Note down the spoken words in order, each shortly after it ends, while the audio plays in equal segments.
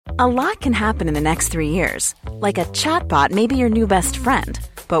A lot can happen in the next 3 years. Like a chatbot may be your new best friend.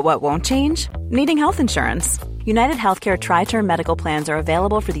 But what won't change? Needing health insurance. United Healthcare Tri-Term Medical Plans are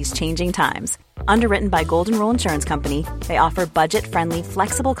available for these changing times. Underwritten by Golden Rule Insurance Company, they offer budget-friendly,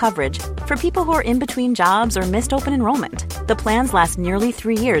 flexible coverage for people who are in between jobs or missed open enrollment. The plans last nearly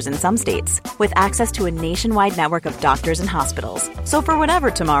 3 years in some states, with access to a nationwide network of doctors and hospitals. So for whatever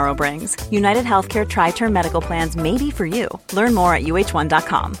tomorrow brings, United Healthcare Tri-Term Medical Plans may be for you. Learn more at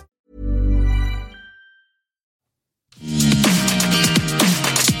uh1.com.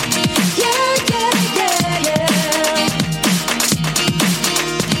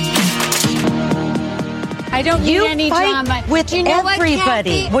 I don't need any drama. With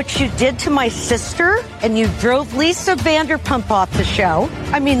everybody. What you did to my sister, and you drove Lisa Vanderpump off the show.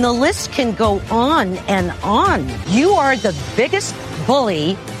 I mean, the list can go on and on. You are the biggest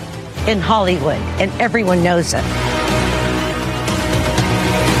bully in Hollywood, and everyone knows it.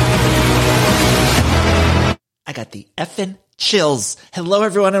 I got the effing chills. Hello,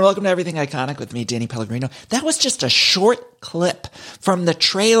 everyone, and welcome to Everything Iconic with me, Danny Pellegrino. That was just a short clip from the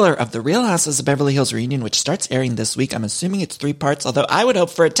trailer of The Real Housewives of Beverly Hills reunion, which starts airing this week. I'm assuming it's 3 parts, although I would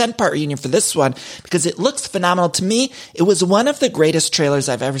hope for a 10-part reunion for this one because it looks phenomenal. To me, it was one of the greatest trailers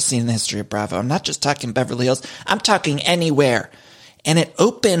I've ever seen in the history of Bravo. I'm not just talking Beverly Hills. I'm talking anywhere. And it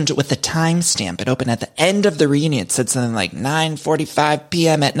opened with a timestamp. It opened at the end of the reunion. It said something like 9:45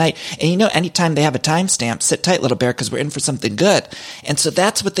 p.m. at night. And you know, anytime they have a timestamp, sit tight, little bear, because we're in for something good. And so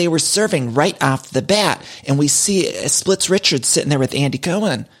that's what they were serving right off the bat. And we see Splits Richard sitting there with Andy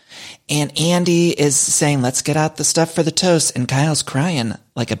Cohen. And Andy is saying, let's get out the stuff for the toast. And Kyle's crying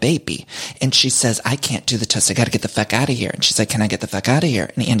like a baby. And she says, I can't do the toast. I got to get the fuck out of here. And she's like, can I get the fuck out of here?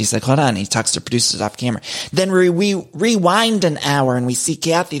 And Andy's like, hold on. And he talks to producers off camera. Then we rewind an hour and we see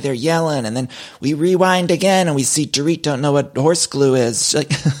Kathy there yelling. And then we rewind again and we see Dorit don't know what horse glue is. She's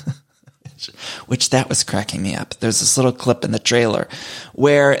like, which that was cracking me up. There's this little clip in the trailer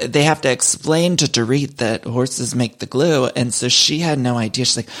where they have to explain to Dorit that horses make the glue. And so she had no idea.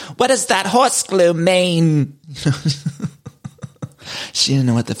 She's like, what does that horse glue mean? She didn't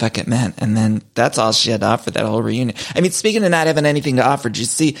know what the fuck it meant. And then that's all she had to offer that whole reunion. I mean, speaking of not having anything to offer, did you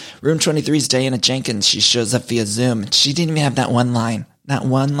see Room 23's Diana Jenkins? She shows up via Zoom. She didn't even have that one line. Not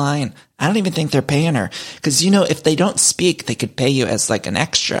one line. I don't even think they're paying her. Because, you know, if they don't speak, they could pay you as like an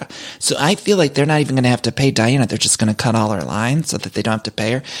extra. So I feel like they're not even going to have to pay Diana. They're just going to cut all her lines so that they don't have to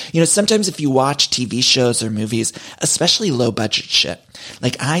pay her. You know, sometimes if you watch TV shows or movies, especially low budget shit,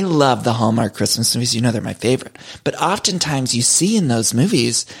 like I love the Hallmark Christmas movies. You know, they're my favorite. But oftentimes you see in those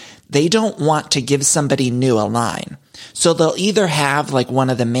movies, they don't want to give somebody new a line. So they'll either have like one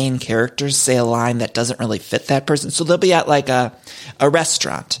of the main characters say a line that doesn't really fit that person. So they'll be at like a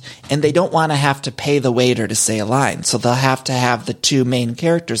restaurant and they don't want to have to pay the waiter to say a line. So they'll have to have the two main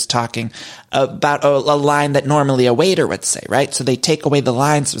characters talking about a line that normally a waiter would say, right? So they take away the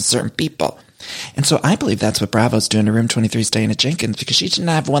lines from certain people. And so I believe that's what Bravo's doing to Room 23's Diana Jenkins because she didn't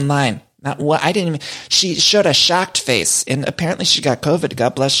have one line. Not what I didn't even, she showed a shocked face and apparently she got COVID.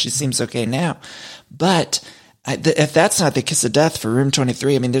 God bless. She seems okay now. But if that's not the kiss of death for Room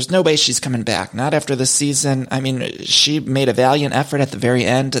 23, I mean, there's no way she's coming back. Not after this season. I mean, she made a valiant effort at the very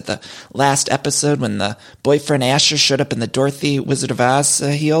end, at the last episode when the boyfriend Asher showed up in the Dorothy Wizard of Oz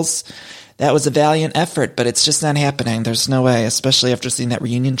heels. That was a valiant effort, but it's just not happening. There's no way, especially after seeing that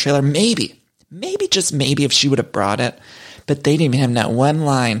reunion trailer. Maybe, just maybe if she would have brought it. But they didn't even have not one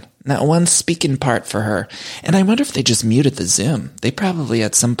line, not one speaking part for her. And I wonder if they just muted the Zoom. They probably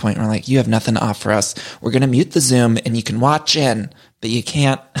at some point were like, you have nothing to offer us. We're going to mute the Zoom and you can watch in, but you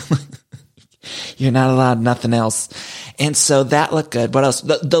can't. You're not allowed nothing else. And so that looked good. What else?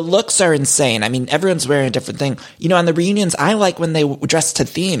 The looks are insane. I mean, everyone's wearing a different thing. You know, on the reunions, I like when they dress to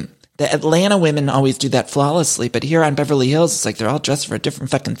theme. The Atlanta women always do that flawlessly, but here on Beverly Hills, it's like they're all dressed for a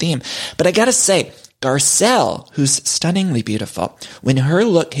different fucking theme. But I gotta say, Garcelle, who's stunningly beautiful, when her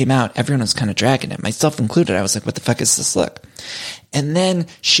look came out, everyone was kind of dragging it, myself included. I was like, what the fuck is this look? And then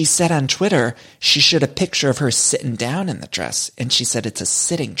she said on Twitter, she showed a picture of her sitting down in the dress, and she said it's a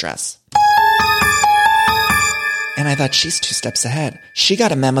sitting dress. And I thought, she's 2 steps ahead. She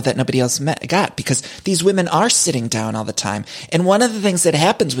got a memo that nobody else got because these women are sitting down all the time. And one of the things that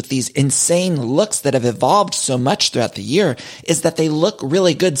happens with these insane looks that have evolved so much throughout the year is that they look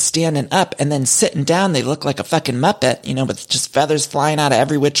really good standing up and then sitting down, they look like a fucking Muppet, you know, with just feathers flying out of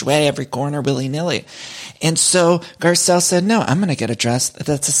every which way, every corner, willy-nilly. And so Garcelle said, no, I'm going to get a dress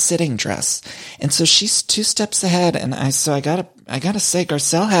that's a sitting dress. And so she's 2 steps ahead. And I gotta say,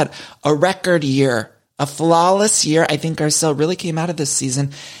 Garcelle had a record year. A flawless year. I think Garcelle really came out of this season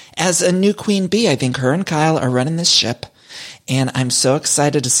as a new queen bee. I think her and Kyle are running this ship. And I'm so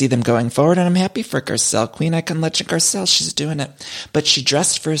excited to see them going forward, and I'm happy for Garcelle. Queen Icon Legend Garcelle, she's doing it. But she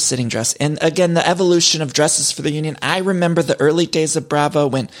dressed for a sitting dress. And again, the evolution of dresses for the Union. I remember the early days of Bravo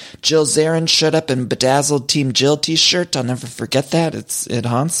when Jill Zarin showed up in bedazzled Team Jill t-shirt. I'll never forget that. It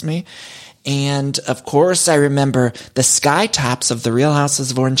haunts me. And of course, I remember the sky tops of the Real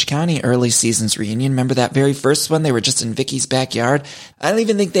Houses of Orange County early seasons reunion. Remember that very first one? They were just in Vicky's backyard. I don't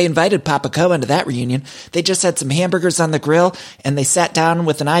even think they invited Papa Cohen to that reunion. They just had some hamburgers on the grill and they sat down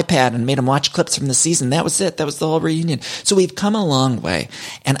with an iPad and made them watch clips from the season. That was it. That was the whole reunion. So we've come a long way.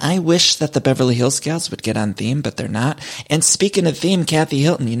 And I wish that the Beverly Hills Gals would get on theme, but they're not. And speaking of theme, Kathy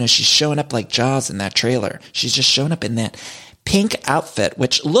Hilton, she's showing up like Jaws in that trailer. She's just showing up in that pink outfit,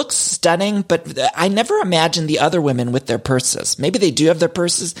 which looks stunning, but I never imagined the other women with their purses. Maybe they do have their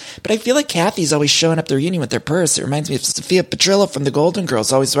purses, but I feel like Kathy's always showing up at the reunion with their purse. It reminds me of Sophia Petrillo from the Golden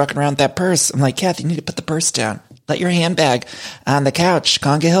Girls, always walking around with that purse. I'm like, Kathy, you need to put the purse down. Let your handbag on the couch.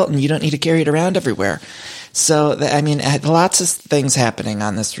 Conga Hilton, you don't need to carry it around everywhere. So, lots of things happening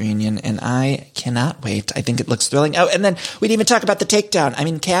on this reunion, and I cannot wait. I think it looks thrilling. Oh, and then we didn't even talk about the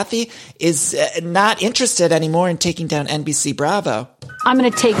takedown. Kathy is not interested anymore in taking down NBC Bravo. I'm going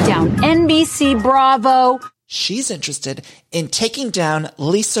to take down NBC Bravo. She's interested in taking down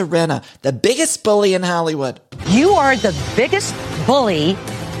Lisa Rinna, the biggest bully in Hollywood. You are the biggest bully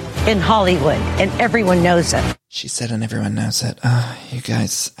in Hollywood, and everyone knows it. She said, and everyone knows it. You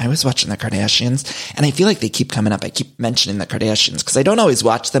guys, I was watching the Kardashians, and I feel like they keep coming up. I keep mentioning the Kardashians because I don't always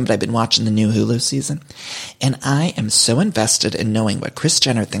watch them, but I've been watching the new Hulu season. And I am so invested in knowing what Kris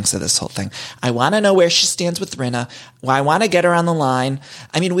Jenner thinks of this whole thing. I want to know where she stands with Rinna. I want to get her on the line.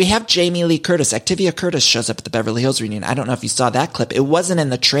 We have Jamie Lee Curtis. Activia Curtis shows up at the Beverly Hills reunion. I don't know if you saw that clip. It wasn't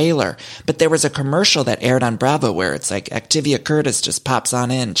in the trailer, but there was a commercial that aired on Bravo where it's like Activia Curtis just pops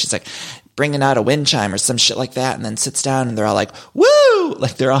on in. She's like, bringing out a wind chime or some shit like that, and then sits down and they're all like, woo!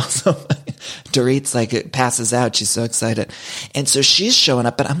 Like they're all so, Dorit's like, it passes out. She's so excited. And so she's showing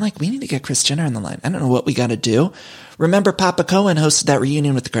up, but I'm like, we need to get Kris Jenner on the line. I don't know what we got to do. Remember, Papa Cohen hosted that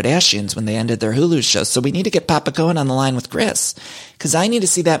reunion with the Kardashians when they ended their Hulu show. So we need to get Papa Cohen on the line with Kris. Because I need to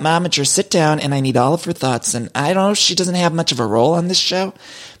see that momager sit down and I need all of her thoughts. And I don't know, she doesn't have much of a role on this show,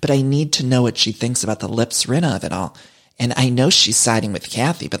 but I need to know what she thinks about the Lips Rinna of it all. And I know she's siding with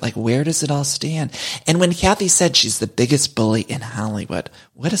Kathy, but where does it all stand? And when Kathy said she's the biggest bully in Hollywood,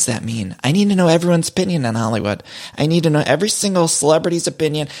 what does that mean? I need to know everyone's opinion on Hollywood. I need to know every single celebrity's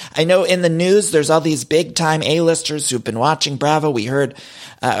opinion. I know in the news, there's all these big time A-listers who've been watching Bravo. We heard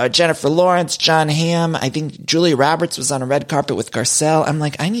Jennifer Lawrence, Jon Hamm. I think Julia Roberts was on a red carpet with Garcelle. I'm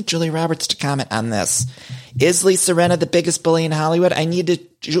like, I need Julia Roberts to comment on this. Is Lisa Rinna the biggest bully in Hollywood? I need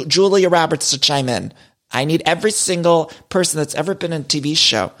Julia Roberts to chime in. I need every single person that's ever been in a TV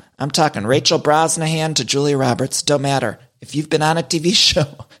show. I'm talking Rachel Brosnahan to Julia Roberts. Don't matter. If you've been on a TV show,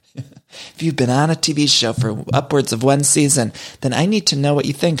 for upwards of one season, then I need to know what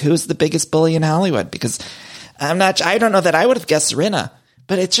you think. Who's the biggest bully in Hollywood? Because I don't know that I would have guessed Rinna,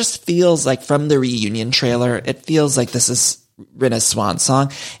 but it just feels like from the reunion trailer, it feels like this is Rinna's swan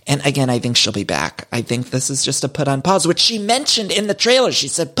song. And again, I think she'll be back. I think this is just a put on pause, which she mentioned in the trailer. She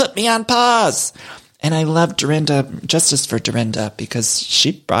said, put me on pause. And I love Dorinda, Justice for Dorinda, because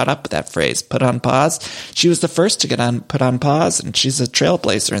she brought up that phrase, put on pause. She was the first to get put on pause, and she's a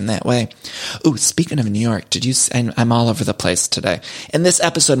trailblazer in that way. Ooh, speaking of New York, I'm all over the place today. And this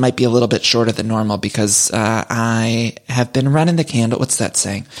episode might be a little bit shorter than normal because I have been running the candle, what's that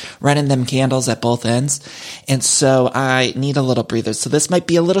saying? Running them candles at both ends. And so I need a little breather. So this might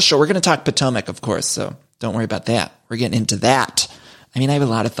be a little short. We're going to talk Potomac, of course, so don't worry about that. We're getting into that. I have a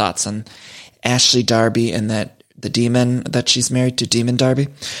lot of thoughts on Ashley Darby and the demon that she's married to, Demon Darby.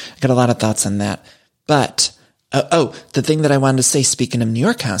 I got a lot of thoughts on that. But, the thing that I wanted to say, speaking of New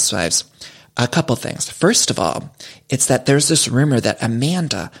York Housewives, a couple things. First of all, it's that there's this rumor that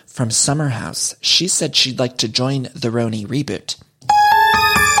Amanda from Summer House, she said she'd like to join the Roni reboot.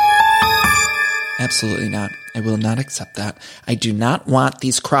 Absolutely not. I will not accept that. I do not want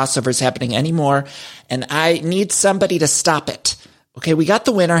these crossovers happening anymore, and I need somebody to stop it. Okay, we got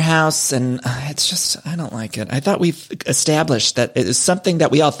the Winter House, and it's just, I don't like it. I thought we've established that it is something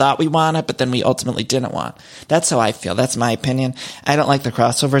that we all thought we wanted, but then we ultimately didn't want. That's how I feel. That's my opinion. I don't like the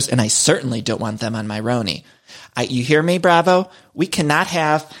crossovers, and I certainly don't want them on my Roni. You hear me, Bravo? We cannot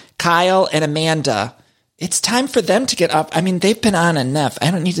have Kyle and Amanda. It's time for them to get up. They've been on enough.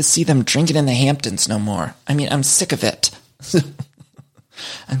 I don't need to see them drinking in the Hamptons no more. I'm sick of it.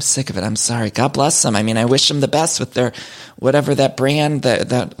 I'm sick of it. I'm sorry. God bless them. I wish them the best with their, whatever that brand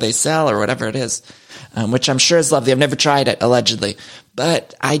that they sell or whatever it is, which I'm sure is lovely. I've never tried it, allegedly,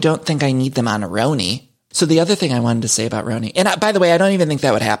 but I don't think I need them on a Roni. So the other thing I wanted to say about Roni, and by the way, I don't even think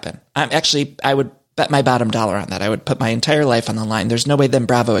that would happen. I would bet my bottom dollar on that. I would put my entire life on the line. There's no way them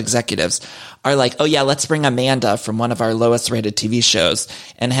Bravo executives are like, oh yeah, let's bring Amanda from one of our lowest rated TV shows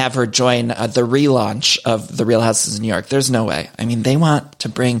and have her join the relaunch of The Real Houses of New York. There's no way. I mean, they want to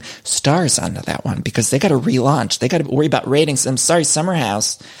bring stars onto that one because they got to relaunch. They got to worry about ratings. I'm sorry, Summer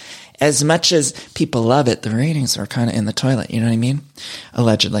House, as much as people love it, the ratings are kind of in the toilet. You know what I mean?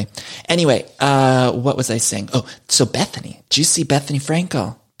 Allegedly. Anyway, what was I saying? Oh, so Bethany. Did you see Bethany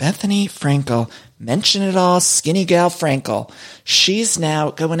Frankel? Bethany Frankel, mention it all, skinny gal Frankel. She's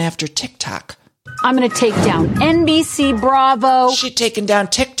now going after TikTok. I'm going to take down NBC Bravo. She's taking down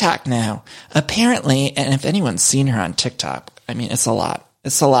TikTok now. Apparently, and if anyone's seen her on TikTok, I mean, it's a lot.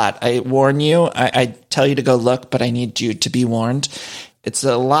 It's a lot. I warn you. I tell you to go look, but I need you to be warned. It's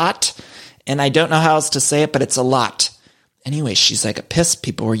a lot, and I don't know how else to say it, but it's a lot. Anyway, she's like pissed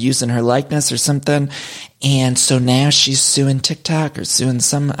people were using her likeness or something. And so now she's suing TikTok or suing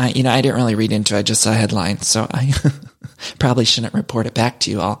I didn't really read into it. I just saw a headline. So I probably shouldn't report it back to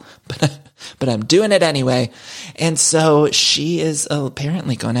you all, but I'm doing it anyway. And so she is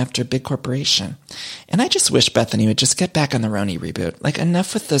apparently going after a big corporation. And I just wish Bethany would just get back on the Roni reboot. Like,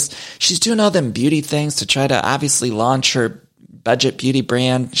 enough with this. She's doing all them beauty things to try to obviously launch her budget beauty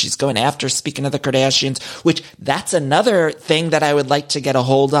brand. She's going after, speaking of the Kardashians, which that's another thing that I would like to get a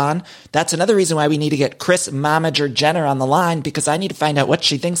hold on. That's another reason why we need to get Kris Momager Jenner on the line, because I need to find out what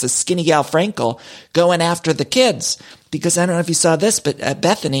she thinks of skinny gal Frankel going after the kids. Because I don't know if you saw this, but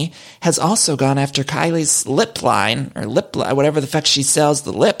Bethany has also gone after Kylie's lip line, or whatever the fuck she sells,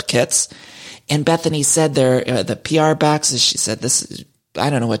 the lip kits. And Bethany said the PR boxes, she said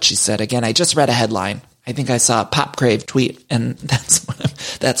I don't know what she said. Again, I just read a headline. I think I saw a Pop Crave tweet, and that's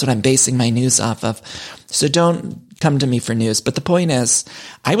what I'm basing my news off of. So don't come to me for news. But the point is,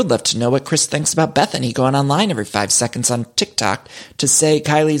 I would love to know what Kris thinks about Bethany going online every 5 seconds on TikTok to say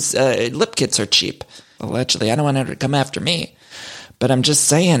Kylie's lip kits are cheap. Allegedly. I don't want her to come after me. But I'm just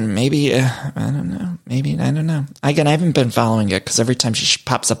saying, maybe, I don't know. Maybe, I don't know. Again, I haven't been following it because every time she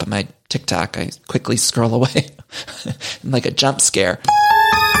pops up on my TikTok, I quickly scroll away like a jump scare.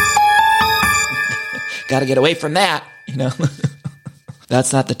 Got to get away from that, you know.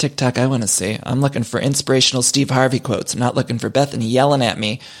 That's not the TikTok I want to see. I'm looking for inspirational Steve Harvey quotes. I'm not looking for Bethany yelling at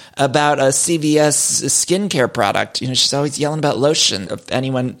me about a CVS skincare product. You know, she's always yelling about lotion. If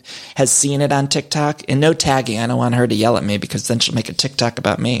anyone has seen it on TikTok, and no tagging. I don't want her to yell at me because then she'll make a TikTok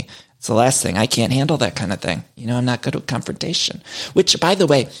about me. It's the last thing. I can't handle that kind of thing. You know, I'm not good with confrontation. Which, by the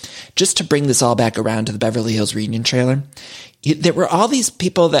way, just to bring this all back around to the Beverly Hills reunion trailer, there were all these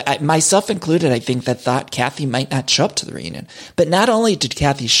people that, myself included, I think, that thought Kathy might not show up to the reunion. But not only did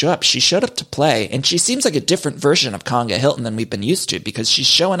Kathy show up, she showed up to play, and she seems like a different version of Conga Hilton than we've been used to, because she's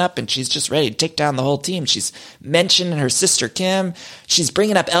showing up and she's just ready to take down the whole team. She's mentioning her sister Kim. She's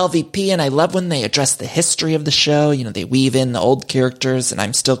bringing up LVP, and I love when they address the history of the show. You know, they weave in the old characters, and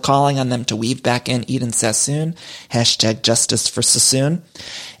I'm still calling on them to weave back in Eden Sassoon. # justice for Sassoon.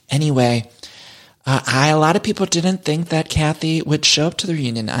 Anyway, a lot of people didn't think that Kathy would show up to the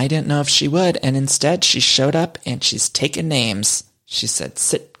reunion. I didn't know if she would, and instead she showed up and she's taking names. She said,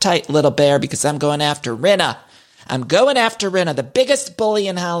 "Sit tight, little bear, because I'm going after Rinna. I'm going after Rinna, the biggest bully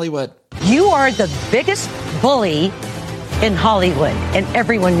in Hollywood." You are the biggest bully in Hollywood, and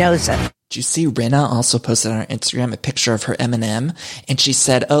everyone knows it. Did you see Rinna also posted on her Instagram a picture of her M&M, and she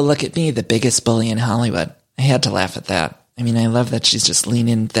said, "Oh, look at me, the biggest bully in Hollywood." I had to laugh at that. I mean, I love that she's just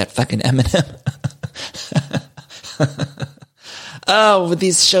leaning into that fucking M&M. Oh,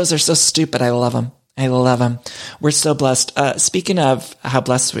 these shows are so stupid. I love them. I love them. We're so blessed. Speaking of how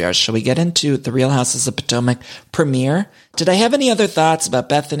blessed we are, shall we get into the Real Houses of Potomac premiere? Did I have any other thoughts about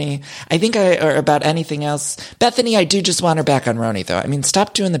Bethany? Or about anything else? Bethany, I do just want her back on Roni, though. I mean,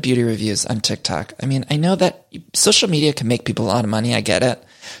 stop doing the beauty reviews on TikTok. I mean, I know that social media can make people a lot of money. I get it.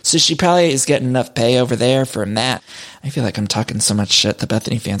 So she probably is getting enough pay over there for that. I feel like I'm talking so much shit. The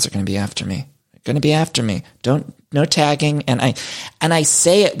Bethany fans are going to be after me. Going to be after me. No tagging. And I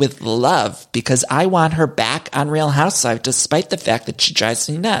say it with love because I want her back on Real Housewives, despite the fact that she drives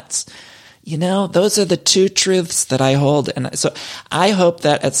me nuts. You know, those are the two truths that I hold. And so I hope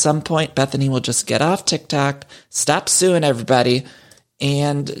that at some point Bethany will just get off TikTok, stop suing everybody,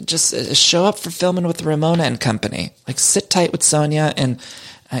 and just show up for filming with Ramona and company. Like, sit tight with Sonia and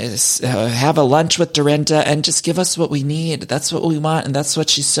have a lunch with Dorinda and just give us what we need. That's what we want, and that's what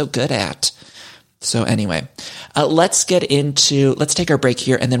she's so good at. So anyway, let's take our break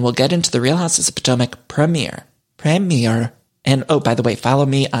here, and then we'll get into the Real Houses of Potomac premiere. And oh, by the way, follow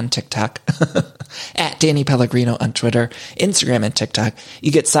me on TikTok at Danny Pellegrino on Twitter, Instagram, and TikTok.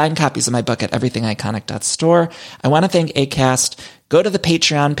 You get signed copies of my book at everythingiconic.store. I want to thank Acast. Go to the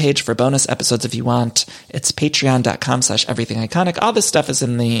Patreon page for bonus episodes if you want. It's patreon.com/everythingiconic. All this stuff is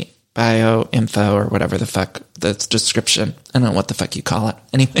in the bio info or whatever the fuck, the description. I don't know what the fuck you call it.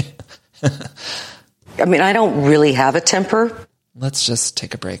 Anyway. I mean, I don't really have a temper. Let's just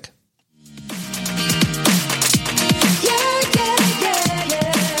take a break.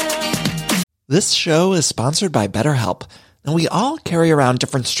 This show is sponsored by BetterHelp. Now, we all carry around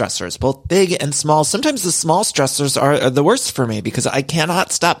different stressors, both big and small. Sometimes the small stressors are the worst for me because I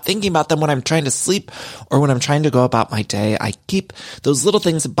cannot stop thinking about them when I'm trying to sleep or when I'm trying to go about my day. I keep those little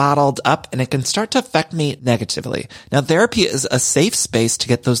things bottled up and it can start to affect me negatively. Now, therapy is a safe space to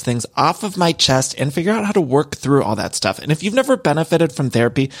get those things off of my chest and figure out how to work through all that stuff. And if you've never benefited from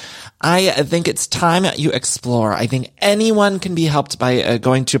therapy, I think it's time you explore. I think anyone can be helped by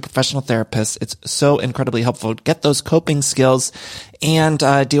going to a professional therapist. It's so incredibly helpful to get those coping skills and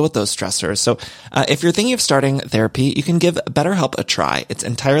deal with those stressors. So if you're thinking of starting therapy, you can give BetterHelp a try. It's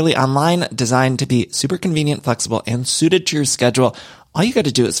entirely online, designed to be super convenient, flexible, and suited to your schedule. All you got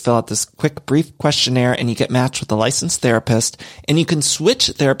to do is fill out this quick, brief questionnaire and you get matched with a licensed therapist, and you can switch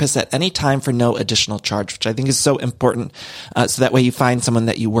therapists at any time for no additional charge, which I think is so important. So that way you find someone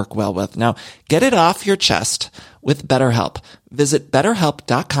that you work well with. Now, get it off your chest with BetterHelp. Visit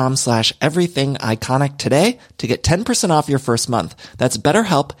BetterHelp.com/everythingiconic today to get 10% off your first month. That's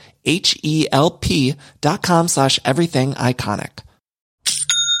BetterHelp, HELP.com/everythingiconic.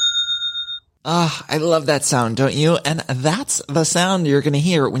 I love that sound, don't you? And that's the sound you're going to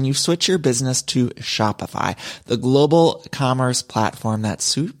hear when you switch your business to Shopify, the global commerce platform that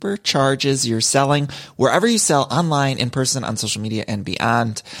supercharges your selling wherever you sell, online, in person, on social media, and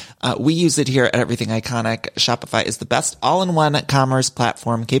beyond. We use it here at Everything Iconic. Shopify is the best all-in-one commerce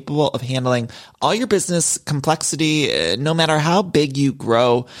platform capable of handling all your business complexity, no matter how big you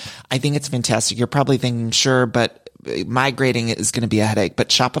grow. I think it's fantastic. You're probably thinking, sure, but migrating is going to be a headache, but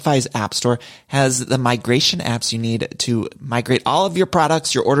Shopify's App Store has the migration apps you need to migrate all of your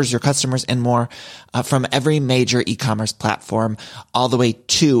products, your orders, your customers, and more from every major e-commerce platform all the way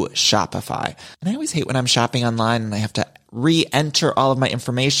to Shopify. And I always hate when I'm shopping online and I have to re-enter all of my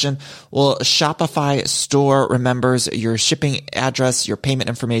information. Well, Shopify store remembers your shipping address, your payment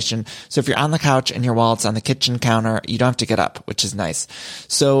information. So if you're on the couch and your wallet's on the kitchen counter, you don't have to get up, which is nice.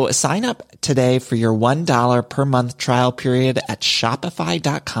 So sign up today for your $1 per month trial period at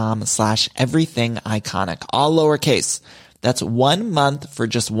shopify.com/everythingiconic, all lowercase. That's 1 month for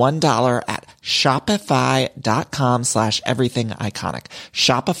just $1 at shopify.com/everythingiconic.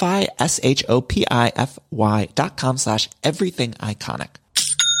 Shopify, SHOPIFY.com/everythingiconic.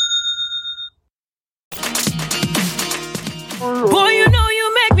 Boy, you know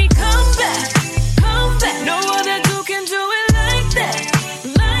you make me come back, come back. No other dude can do it like that,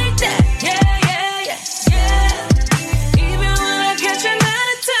 like that. Yeah, yeah, yeah, yeah. Even when I catch an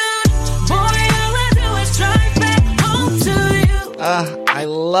attitude, boy, all I do is drive back home to you. I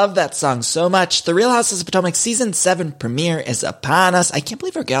love that song so much. The Real Housewives of Potomac Season 7 premiere is upon us. I can't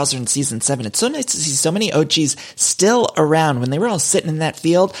believe our gals are in Season 7. It's so nice to see so many OGs still around. When they were all sitting in that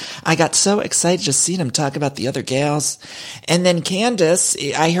field, I got so excited just seeing them talk about the other gals. And then Candace,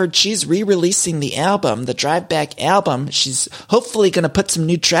 I heard she's re-releasing the album, the Drive Back album. She's hopefully going to put some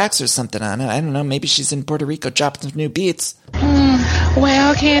new tracks or something on it. I don't know. Maybe she's in Puerto Rico dropping some new beats.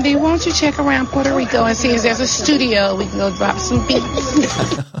 Well, Candy, why don't you check around Puerto Rico and see if there's a studio we can go drop some beats?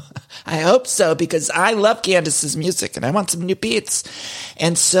 I hope so, because I love Candace's music and I want some new beats.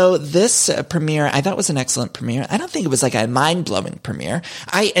 And so this premiere, I thought was an excellent premiere. I don't think it was like a mind-blowing premiere.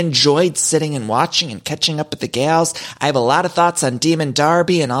 I enjoyed sitting and watching and catching up with the gals. I have a lot of thoughts on Demon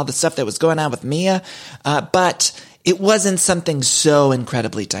Darby and all the stuff that was going on with Mia, but it wasn't something so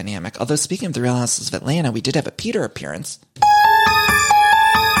incredibly dynamic. Although speaking of the Real Housewives of Atlanta, we did have a Peter appearance.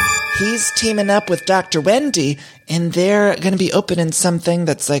 He's teaming up with Dr. Wendy, and they're going to be opening something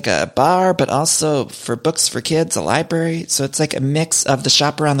that's like a bar, but also for books for kids, a library. So it's like a mix of the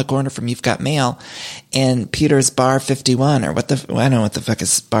shop around the corner from You've Got Mail and Peter's Bar 51, or I don't know what the fuck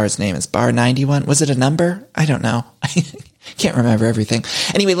his bar's name is. Bar 91? Was it a number? I don't know. I can't remember everything.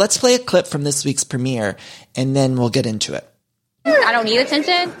 Anyway, let's play a clip from this week's premiere, and then we'll get into it. I don't need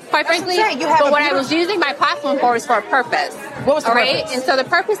attention, quite frankly. But what I was using my platform for was for a purpose. What was the purpose? And so the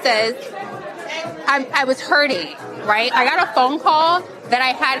purpose is, I was hurting, right? I got a phone call that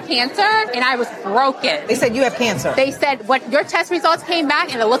I had cancer and I was broken. They said you have cancer. They said, your test results came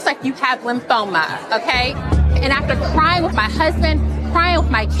back and it looks like you have lymphoma, okay? And after crying with my husband, crying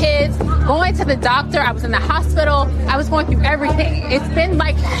with my kids, going to the doctor. I was in the hospital. I was going through everything. It's been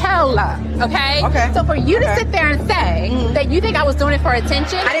like hell, okay? Okay. So for you to sit there and say that you think I was doing it for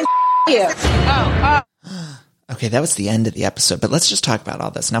attention, I didn't you. Okay, that was the end of the episode, but let's just talk about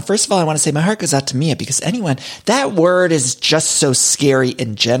all this. Now, first of all, I want to say my heart goes out to Mia because that word is just so scary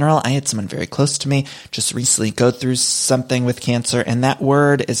in general. I had someone very close to me just recently go through something with cancer, and that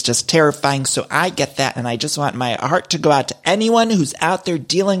word is just terrifying. So I get that, and I just want my heart to go out to anyone who's out there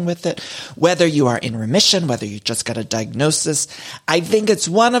dealing with it, whether you are in remission, whether you just got a diagnosis. I think it's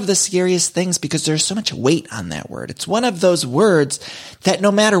one of the scariest things because there's so much weight on that word. It's one of those words that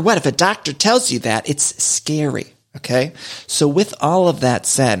no matter what, if a doctor tells you that, it's scary. Okay. So with all of that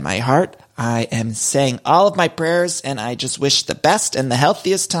said, my heart, I am saying all of my prayers and I just wish the best and the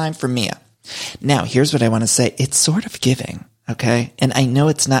healthiest time for Mia. Now, here's what I want to say. It's sort of giving. Okay. And I know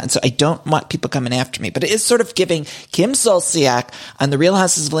it's not. And so I don't want people coming after me, but it is sort of giving Kim Zolciak on The Real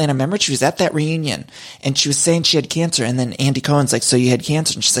Houses of Atlanta. Remember, she was at that reunion and she was saying she had cancer. And then Andy Cohen's like, so you had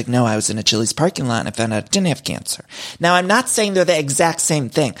cancer? And she's like, no, I was in a Chili's parking lot and I found out I didn't have cancer. Now, I'm not saying they're the exact same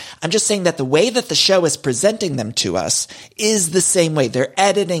thing. I'm just saying that the way that the show is presenting them to us is the same way. They're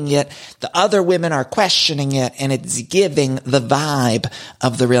editing it. The other women are questioning it and it's giving the vibe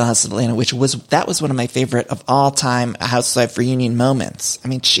of The Real Houses of Atlanta, that was one of my favorite of all time housewife reunion moments. I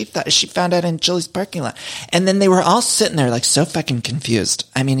mean, she found out in Chili's parking lot. And then they were all sitting there like so fucking confused.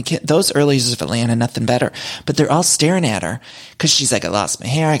 I mean, those early years of Atlanta, nothing better. But they're all staring at her because she's like, I lost my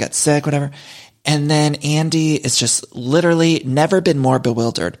hair, I got sick, whatever. And then Andy is just literally never been more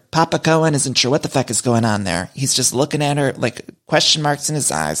bewildered. Papa Cohen isn't sure what the fuck is going on there. He's just looking at her like question marks in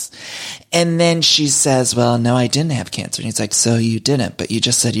his eyes. And then she says, well, no, I didn't have cancer. And he's like, so you didn't, but you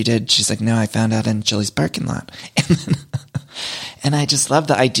just said you did. She's like, no, I found out in Chili's parking lot. And I just love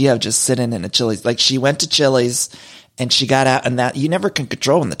the idea of just sitting in a Chili's. Like she went to Chili's and she got out, and that you never can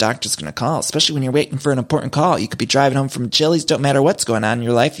control when the doctor's going to call, especially when you're waiting for an important call. You could be driving home from Chili's. Don't matter what's going on in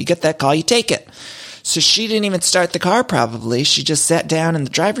your life. You get that call, you take it. So she didn't even start the car probably. She just sat down in the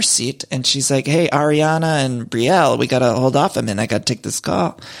driver's seat and she's like, hey, Ariana and Brielle, we got to hold off a minute. I got to take this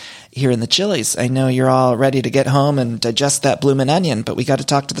call here in the Chili's. I know you're all ready to get home and digest that bloomin' onion, but we got to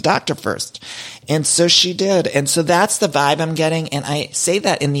talk to the doctor first. And so she did. And so that's the vibe I'm getting. And I say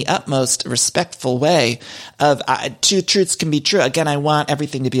that in the utmost respectful way of two truths can be true. Again, I want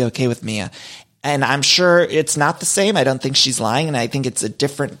everything to be okay with Mia. And I'm sure it's not the same. I don't think she's lying, and I think it's a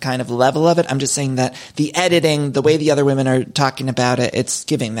different kind of level of it. I'm just saying that the editing, the way the other women are talking about it, it's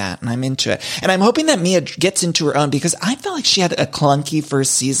giving that, and I'm into it. And I'm hoping that Mia gets into her own, because I felt like she had a clunky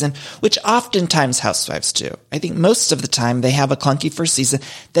first season, which oftentimes housewives do. I think most of the time they have a clunky first season,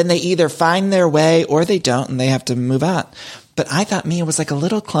 then they either find their way or they don't, and they have to move on. But I thought Mia was like a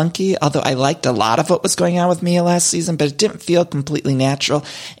little clunky, although I liked a lot of what was going on with Mia last season, but it didn't feel completely natural.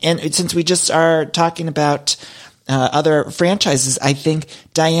 And since we just are talking about other franchises, I think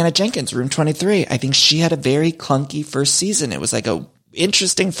Diana Jenkins, Room 23, I think she had a very clunky first season. It was like a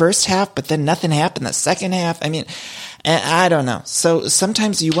interesting first half, but then nothing happened the second half. I mean, I don't know. So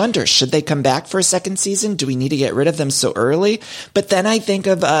sometimes you wonder, should they come back for a second season? Do we need to get rid of them so early? But then I think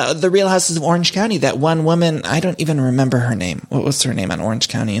of The Real Houses of Orange County, that one woman, I don't even remember her name. What was her name on Orange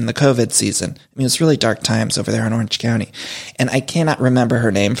County in the COVID season? I mean, it was really dark times over there in Orange County. And I cannot remember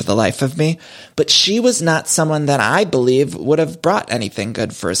her name for the life of me. But she was not someone that I believe would have brought anything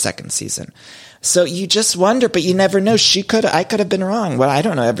good for a second season. So you just wonder, but you never know. I could have been wrong. Well, I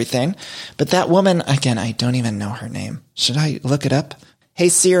don't know everything. But that woman, again, I don't even know her name. Should I look it up? Hey,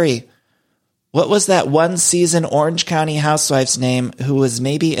 Siri, what was that one season Orange County housewife's name who was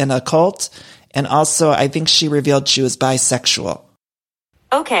maybe in a cult? And also, I think she revealed she was bisexual.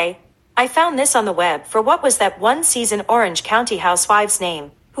 Okay, I found this on the web for what was that one season Orange County housewife's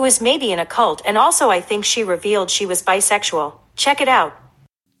name, who was maybe in a cult, and also I think she revealed she was bisexual. Check it out.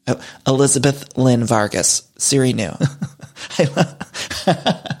 Oh, Elizabeth Lynn Vargas. Siri knew. I love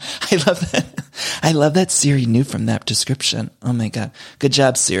that. I love that Siri knew from that description. Oh my God. Good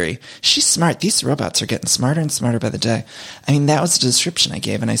job, Siri. She's smart. These robots are getting smarter and smarter by the day. I mean, that was the description I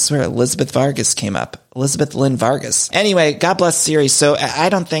gave, and I swear Elizabeth Vargas came up. Elizabeth Lynn Vargas. Anyway, God bless Siri. So I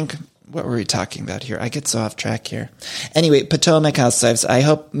don't think... What were we talking about here? I get so off track here. Anyway, Potomac Housewives. I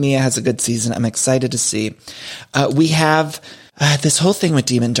hope Mia has a good season. I'm excited to see. We have... this whole thing with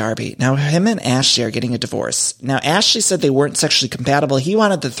Demon Darby. Now, him and Ashley are getting a divorce. Now, Ashley said they weren't sexually compatible. He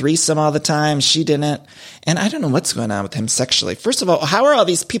wanted the threesome all the time. She didn't. And I don't know what's going on with him sexually. First of all, how are all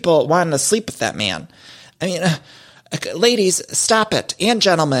these people wanting to sleep with that man? I mean, ladies, stop it. And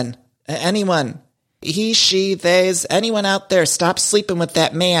gentlemen, anyone, he, she, theys, anyone out there, stop sleeping with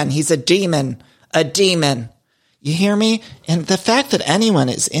that man. He's a demon. A demon. You hear me? And the fact that anyone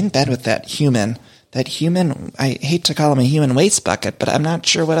is in bed with that human, I hate to call him a human waste bucket, but I'm not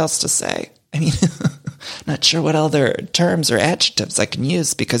sure what else to say. I mean, not sure what other terms or adjectives I can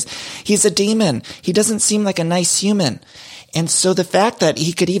use because he's a demon. He doesn't seem like a nice human. And so the fact that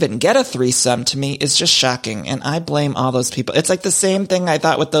he could even get a threesome to me is just shocking. And I blame all those people. It's like the same thing I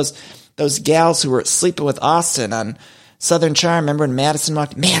thought with those gals who were sleeping with Austin on Southern Charm. Remember when Madison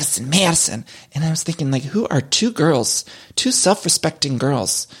walked? Madison. And I was thinking, like, who are two self-respecting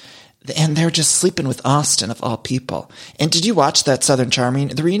girls? And they're just sleeping with Austin, of all people. And did you watch that Southern Charm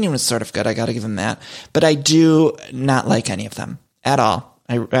reunion? The reunion was sort of good. I got to give them that. But I do not like any of them at all.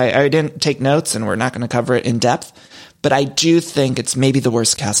 I didn't take notes, and we're not going to cover it in depth. But I do think it's maybe the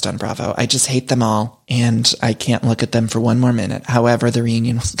worst cast on Bravo. I just hate them all, and I can't look at them for one more minute. However, the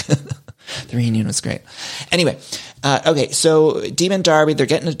reunion was good. The reunion was great. Anyway, okay, so Demon Darby, they're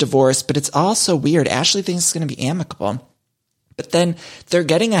getting a divorce, but it's also weird. Ashley thinks it's going to be amicable. But then they're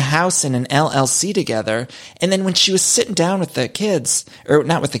getting a house in an LLC together. And then when she was sitting down with the kids, or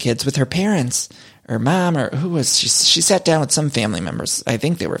not with the kids, with her parents, or mom, or who was she? She sat down with some family members. I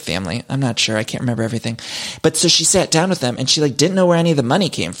think they were family. I'm not sure. I can't remember everything. But so she sat down with them and she didn't know where any of the money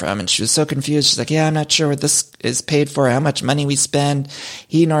came from. And she was so confused. She's like, yeah, I'm not sure what this is paid for, how much money we spend.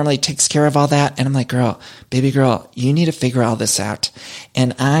 He normally takes care of all that. And I'm like, baby girl, you need to figure all this out.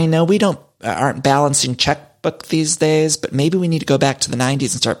 And I know we aren't balancing checkbook these days, but maybe we need to go back to the 90s and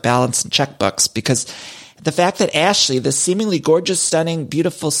start balancing checkbooks, because the fact that Ashley, this seemingly gorgeous, stunning,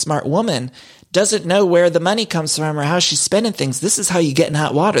 beautiful, smart woman, doesn't know where the money comes from or how she's spending things. This is how you get in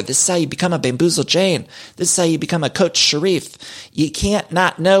hot water. This is how you become a Bamboozle Jane. This is how you become a Coach Sharif. You can't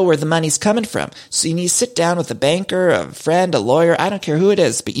not know where the money's coming from. So you need to sit down with a banker, a friend, a lawyer, I don't care who it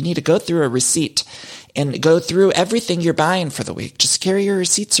is, but you need to go through a receipt and go through everything you're buying for the week. Just carry your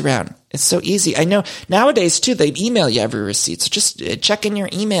receipts around. It's so easy. I know nowadays too, they email you every receipt. So just check in your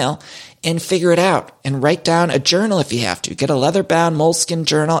email and figure it out, and write down a journal if you have to. Get a leather-bound moleskin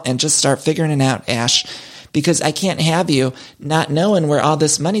journal and just start figuring it out, Ash, because I can't have you not knowing where all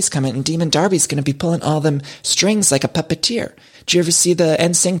this money's coming, and Demon Darby's going to be pulling all them strings like a puppeteer. Did you ever see the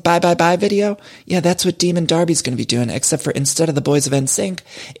NSYNC Bye Bye Bye video? Yeah, that's what Demon Darby's going to be doing, except for instead of the boys of NSYNC,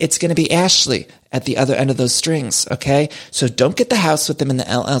 it's going to be Ashley at the other end of those strings, okay? So don't get the house with him in the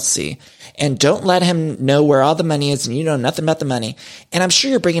LLC, and don't let him know where all the money is, and you know nothing about the money. And I'm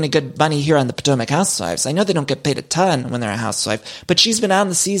sure you're bringing a good money here on the Potomac Housewives. I know they don't get paid a ton when they're a housewife, but she's been on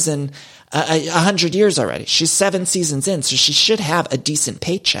the season 100 years already. She's 7 seasons in, so she should have a decent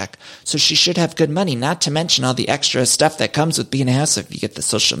paycheck. So she should have good money, not to mention all the extra stuff that comes with being a housewife. You get the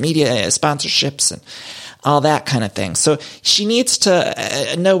social media sponsorships and all that kind of thing. So she needs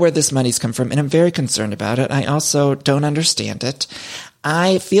to know where this money's come from, and I'm very concerned about it. I also don't understand it.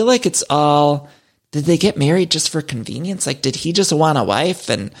 I feel like it's all, did they get married just for convenience? Like, did he just want a wife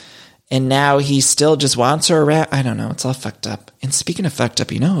and now he still just wants her around? I don't know. It's all fucked up. And speaking of fucked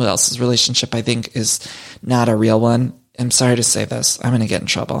up, you know who else's relationship I think is not a real one? I'm sorry to say this. I'm going to get in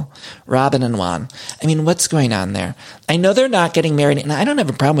trouble. Robin and Juan. I mean, what's going on there? I know they're not getting married, and I don't have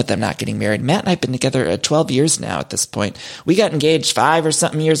a problem with them not getting married. Matt and I have been together 12 years now at this point. We got engaged 5 or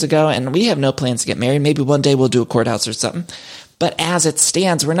something years ago, and we have no plans to get married. Maybe one day we'll do a courthouse or something. But as it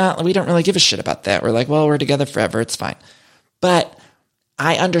stands, we don't really give a shit about that. We're like, well, we're together forever. It's fine. But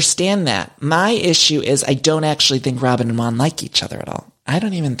I understand that. My issue is I don't actually think Robin and Juan like each other at all. I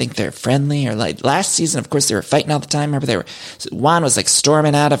don't even think they're friendly or like last season. Of course, they were fighting all the time. Remember, Juan was like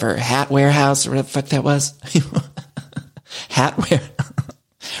storming out of her hat warehouse or whatever the fuck that was.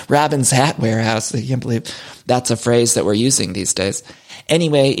 Robin's hat warehouse. I can't believe that's a phrase that we're using these days.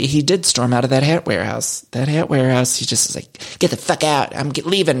 Anyway, he did storm out of that hat warehouse. That hat warehouse, he just was like, get the fuck out. I'm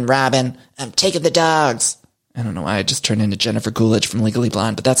leaving, Robin. I'm taking the dogs. I don't know why I just turned into Jennifer Coolidge from Legally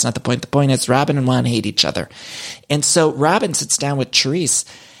Blonde, but that's not the point. The point is Robin and Juan hate each other. And so Robin sits down with Charisse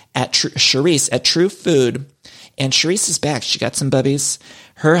at True Food, and Charisse is back. She got some bubbies.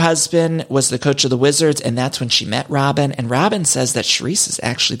 Her husband was the coach of the Wizards, and that's when she met Robin. And Robin says that Charisse is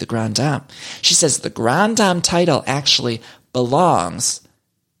actually the Grande Dame. She says the Grande Dame title actually belongs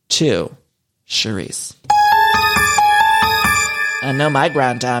to Charisse. I know my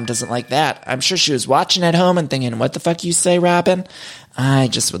Grande Dame doesn't like that. I'm sure she was watching at home and thinking, what the fuck you say, Robin? I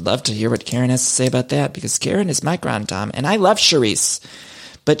just would love to hear what Karen has to say about that, because Karen is my Grande Dame, and I love Charisse.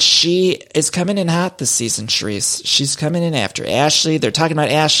 But she is coming in hot this season, Charisse. She's coming in after Ashley. They're talking about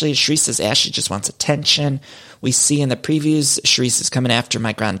Ashley. Charisse says Ashley just wants attention. We see in the previews, Charisse is coming after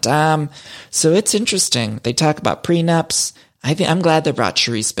my Grande Dame. So it's interesting. They talk about prenups. I'm glad they brought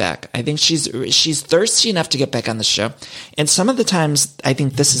Charisse back. I think she's thirsty enough to get back on the show. And some of the times, I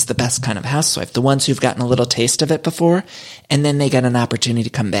think this is the best kind of housewife. The ones who've gotten a little taste of it before, and then they get an opportunity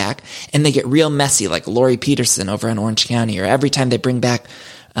to come back, and they get real messy, like Lori Peterson over on Orange County, or every time they bring back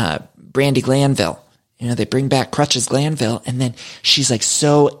Brandi Glanville. You know, they bring back Crutches Glanville, and then she's like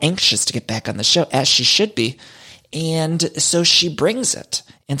so anxious to get back on the show, as she should be. And so she brings it.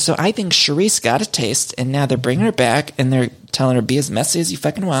 And so I think Charisse got a taste, and now they're bringing her back, and they're telling her, be as messy as you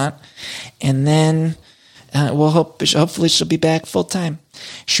fucking want. And then hopefully she'll be back full time.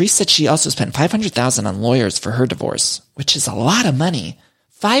 Charisse said she also spent $500,000 on lawyers for her divorce, which is a lot of money.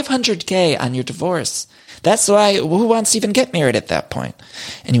 $500K on your divorce. That's why, who wants to even get married at that point?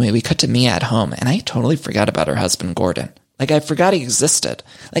 Anyway, we cut to Mia at home, and I totally forgot about her husband, Gordon. Like, I forgot he existed.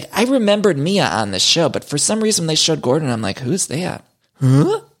 Like, I remembered Mia on this show, but for some reason they showed Gordon, and I'm like, who's that?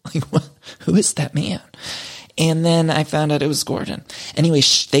 Huh? Like, what? Who is that man? And then I found out it was Gordon. Anyway,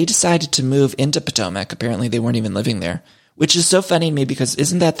 they decided to move into Potomac. Apparently they weren't even living there, which is so funny to me because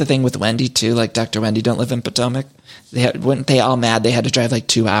isn't that the thing with Wendy too? Like Dr. Wendy don't live in Potomac. Weren't they all mad? They had to drive like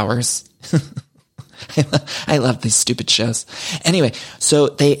 2 hours. I love these stupid shows. Anyway, so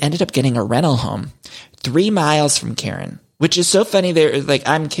they ended up getting a rental home 3 miles from Karen, which is so funny. They're like,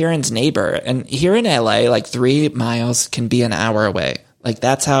 I'm Karen's neighbor. And here in LA, like 3 miles can be an hour away. Like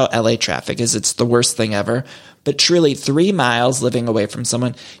that's how LA traffic is. It's the worst thing ever. But truly 3 miles living away from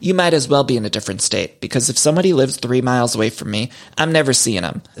someone, you might as well be in a different state, because if somebody lives 3 miles away from me, I'm never seeing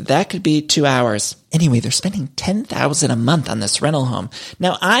them. That could be 2 hours. Anyway, they're spending $10,000 a month on this rental home.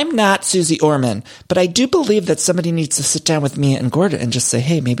 Now, I'm not Susie Orman, but I do believe that somebody needs to sit down with Mia and Gordon and just say,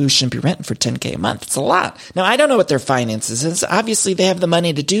 hey, maybe we shouldn't be renting for $10K a month. It's a lot. Now, I don't know what their finances is. Obviously, they have the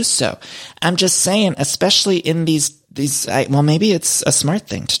money to do so. I'm just saying, especially in well, maybe it's a smart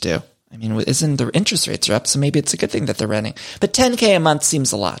thing to do. I mean, isn't the interest rates are up, so maybe it's a good thing that they're renting. But $10K a month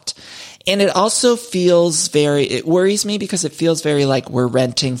seems a lot. And it also it worries me because it feels very like we're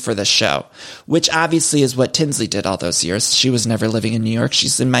renting for the show, which obviously is what Tinsley did all those years. She was never living in New York.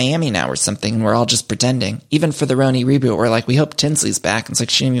 She's in Miami now or something, and we're all just pretending. Even for the Roni reboot, we're like, we hope Tinsley's back. And it's like,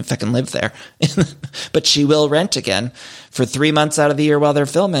 she didn't even fucking live there. But she will rent again for 3 months out of the year while they're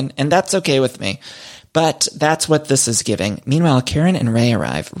filming, and that's okay with me. But that's what this is giving. Meanwhile, Karen and Ray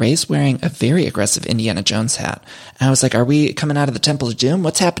arrive. Ray's wearing a very aggressive Indiana Jones hat. And I was like, are we coming out of the Temple of Doom?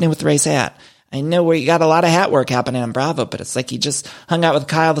 What's happening with Ray's hat? I know we got a lot of hat work happening on Bravo, but it's like he just hung out with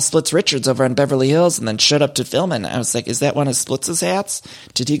Kyle the Splits Richards over on Beverly Hills and then showed up to filming. I was like, is that one of Splits' hats?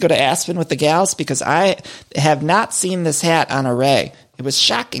 Did he go to Aspen with the gals? Because I have not seen this hat on a Ray. It was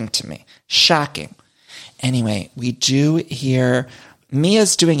shocking to me. Shocking. Anyway, we do hear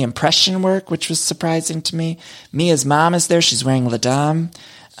Mia's doing impression work, which was surprising to me. Mia's mom is there. She's wearing La Dame.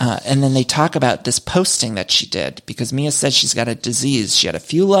 And then they talk about this posting that she did because Mia said she's got a disease. She had a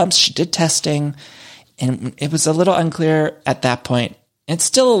few lumps. She did testing. And it was a little unclear at that point. It's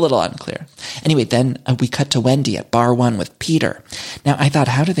still a little unclear. Anyway, then we cut to Wendy at Bar 1 with Peter. Now, I thought,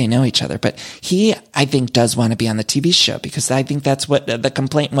 how do they know each other? But he, I think, does want to be on the TV show because I think that's what the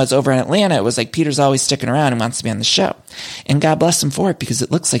complaint was over in Atlanta. It was like Peter's always sticking around and wants to be on the show. And God bless him for it because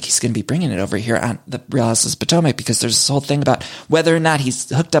it looks like he's going to be bringing it over here on the Real Housewives of Potomac because there's this whole thing about whether or not he's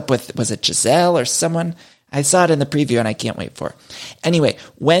hooked up with, was it Giselle or someone? I saw it in the preview and I can't wait for it. Anyway,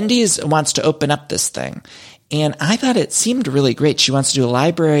 Wendy's wants to open up this thing. And I thought it seemed really great. She wants to do a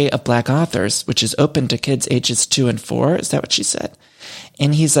library of Black authors, which is open to kids ages 2 and 4. Is that what she said?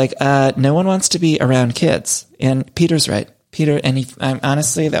 And he's like, no one wants to be around kids. And Peter's right. Peter, and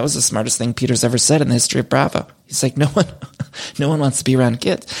honestly, that was the smartest thing Peter's ever said in the history of Bravo. He's like, no one wants to be around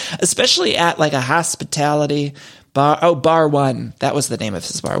kids, especially at like a hospitality bar. Oh, Bar 1. That was the name of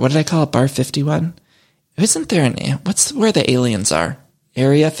his bar. What did I call it? Bar 51? Isn't there where the aliens are?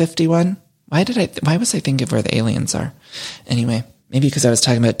 Area 51? Why was I thinking of where the aliens are? Anyway, maybe because I was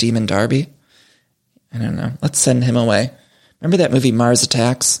talking about Demon Darby. I don't know. Let's send him away. Remember that movie Mars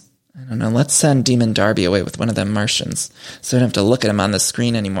Attacks? I don't know. Let's send Demon Darby away with one of them Martians so I don't have to look at him on the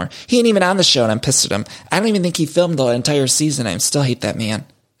screen anymore. He ain't even on the show and I'm pissed at him. I don't even think he filmed the entire season. I still hate that man.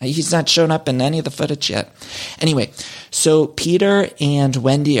 He's not shown up in any of the footage yet. Anyway, so Peter and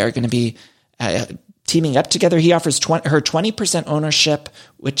Wendy are going to be teaming up together. He offers her 20% ownership,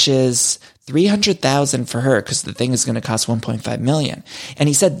 which is $300,000 for her because the thing is going to cost $1.5 million. And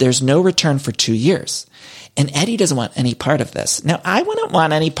he said there's no return for 2 years. And Eddie doesn't want any part of this. Now, I wouldn't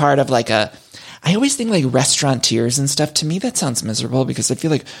want any part of I always think like restaurateurs and stuff. To me, that sounds miserable because I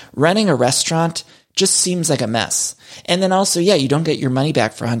feel like running a restaurant just seems like a mess. And then also, yeah, you don't get your money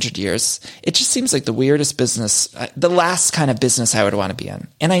back for 100 years. It just seems like the weirdest business, the last kind of business I would want to be in.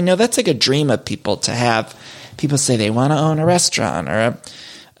 And I know that's like a dream of people to have people say they want to own a restaurant or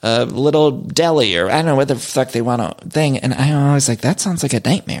a little deli, or I don't know what the fuck they want to thing. And I'm always like, that sounds like a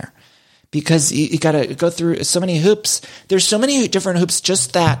nightmare, because you got to go through so many hoops. There's so many different hoops,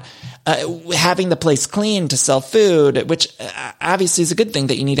 just that having the place clean to sell food, which obviously is a good thing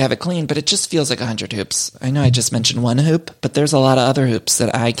that you need to have it clean, but it just feels like 100 hoops. I know I just mentioned one hoop, but there's a lot of other hoops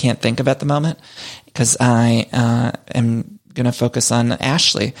that I can't think of at the moment, because I am going to focus on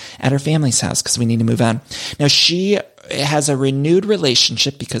Ashley at her family's house, because we need to move on. Now, she has a renewed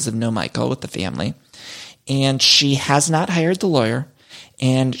relationship because of No Michael with the family, and she has not hired the lawyer.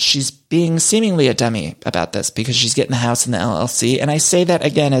 And she's being seemingly a dummy about this because she's getting the house in the LLC. And I say that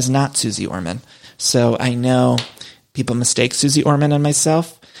again as not Susie Orman. So I know people mistake Susie Orman and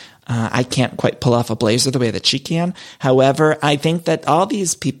myself. I can't quite pull off a blazer the way that she can. However, I think that all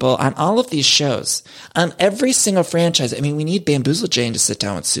these people on all of these shows, on every single franchise, I mean, we need Bamboozle Jane to sit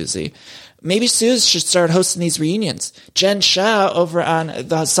down with Susie. Maybe Suze should start hosting these reunions. Jen Shah over on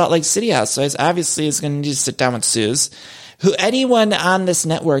the Salt Lake City house, so obviously is going to need to sit down with Suze. Anyone on this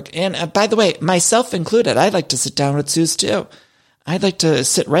network, and by the way, myself included, I'd like to sit down with Suze too. I'd like to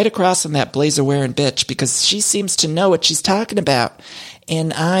sit right across from that blazer wearing bitch, because she seems to know what she's talking about.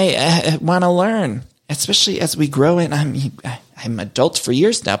 And I want to learn, especially as we grow in. I'm adult for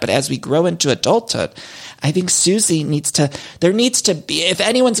years now, but as we grow into adulthood, I think Susie there needs to be, if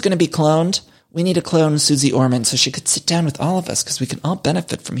anyone's going to be cloned, we need to clone Susie Orman so she could sit down with all of us, because we can all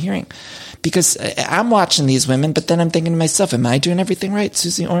benefit from hearing. Because I'm watching these women, but then I'm thinking to myself, am I doing everything right?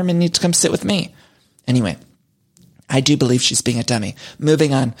 Susie Orman needs to come sit with me. Anyway, I do believe she's being a dummy.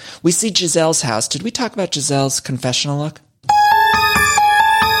 Moving on. We see Giselle's house. Did we talk about Giselle's confessional look?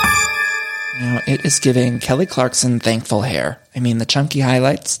 Now, it is giving Kelly Clarkson thankful hair. I mean, the chunky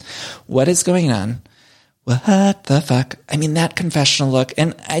highlights. What is going on? What the fuck? I mean, that confessional look.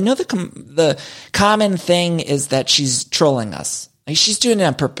 And I know the common thing is that she's trolling us. Like, she's doing it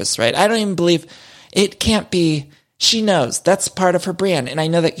on purpose, right? I don't even believe it can't be. She knows that's part of her brand. And I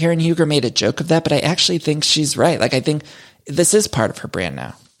know that Karen Huger made a joke of that, but I actually think she's right. Like, I think this is part of her brand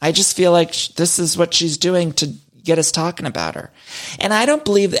now. I just feel like this is what she's doing to get us talking about her. And I don't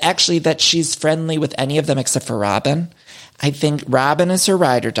believe actually that she's friendly with any of them except for Robin. I think Robin is her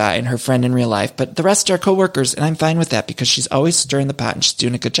ride or die and her friend in real life, but the rest are coworkers, and I'm fine with that because she's always stirring the pot and she's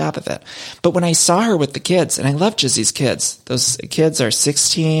doing a good job of it. But when I saw her with the kids, and I love Jizzy's kids, those kids are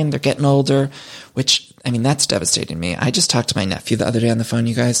 16, they're getting older, which, I mean, that's devastating me. I just talked to my nephew the other day on the phone,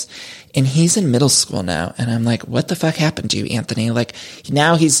 you guys, and he's in middle school now, and I'm like, what the fuck happened to you, Anthony? Like,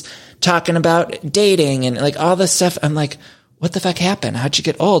 now he's talking about dating and like all this stuff. I'm like, what the fuck happened? How'd you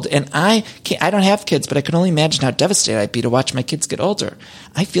get old? And I don't have kids, but I can only imagine how devastated I'd be to watch my kids get older.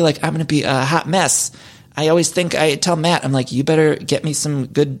 I feel like I'm going to be a hot mess. I tell Matt, I'm like, you better get me some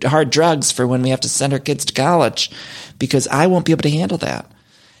good hard drugs for when we have to send our kids to college, because I won't be able to handle that.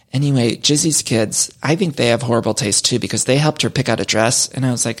 Anyway, Jizzy's kids, I think they have horrible taste too, because they helped her pick out a dress. And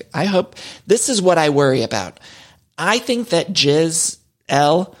I was like, I hope this is what I worry about. I think that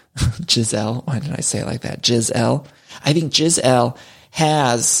Giselle, why did I say it like that? Giselle. I think Giselle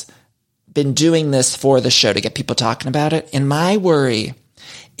has been doing this for the show to get people talking about it. And my worry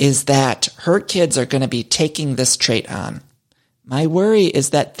is that her kids are going to be taking this trait on. My worry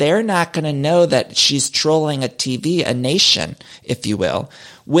is that they're not going to know that she's trolling a nation, if you will,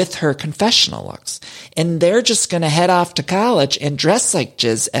 with her confessional looks. And they're just going to head off to college and dress like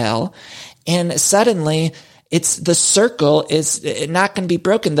Giselle. And suddenly the circle is not going to be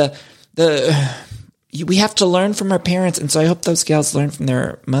broken. We have to learn from our parents. And so I hope those gals learn from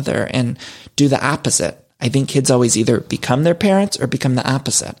their mother and do the opposite. I think kids always either become their parents or become the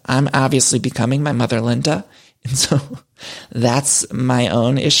opposite. I'm obviously becoming my mother, Linda. And so that's my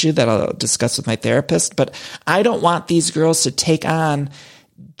own issue that I'll discuss with my therapist. But I don't want these girls to take on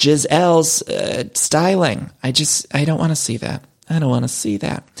Giselle's styling. I don't want to see that. I don't want to see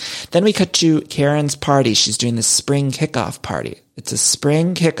that. Then we cut to Karen's party. She's doing the spring kickoff party. It's a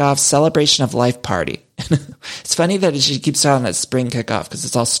spring kickoff celebration of life party. It's funny that she keeps calling it spring kickoff because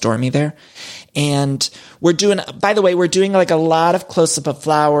it's all stormy there. And we're doing like a lot of close-up of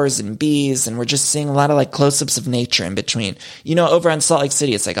flowers and bees, and we're just seeing a lot of like close-ups of nature in between. You know, over on Salt Lake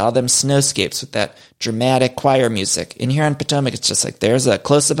City, it's like all them snowscapes with that dramatic choir music. And here on Potomac, it's just like there's a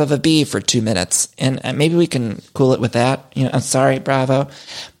close-up of a bee for 2 minutes. And maybe we can cool it with that. You know, I'm sorry, Bravo,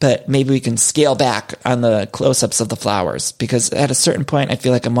 but maybe we can scale back on the close-ups of the flowers, because at a certain point, I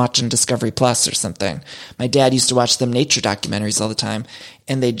feel like I'm watching Discovery Plus or something. My dad used to watch them nature documentaries all the time,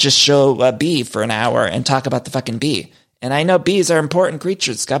 and they just show a bee for an hour and talk about the fucking bee. And I know bees are important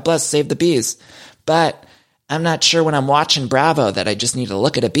creatures. God bless, save the bees. But I'm not sure when I'm watching Bravo that I just need to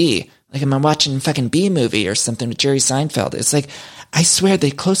look at a bee. Like I'm watching a fucking bee movie or something with Jerry Seinfeld. It's like, I swear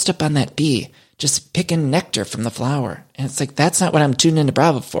they closed up on that bee, just picking nectar from the flower. And it's like, that's not what I'm tuning into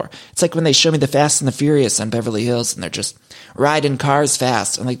Bravo for. It's like when they show me the Fast and the Furious on Beverly Hills and they're just riding cars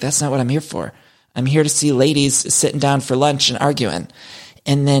fast. I'm like, that's not what I'm here for. I'm here to see ladies sitting down for lunch and arguing.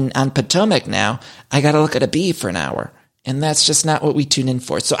 And then on Potomac now, I got to look at a bee for an hour. And that's just not what we tune in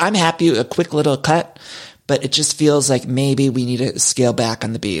for. So I'm happy, a quick little cut, but it just feels like maybe we need to scale back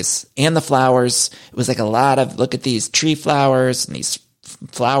on the bees and the flowers. It was like a lot of, look at these tree flowers and these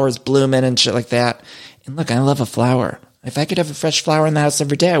flowers blooming and shit like that. And look, I love a flower. If I could have a fresh flower in the house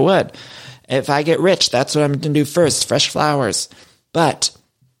every day, I would. If I get rich, that's what I'm going to do first, fresh flowers. But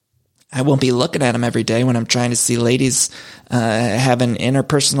I won't be looking at them every day when I'm trying to see ladies having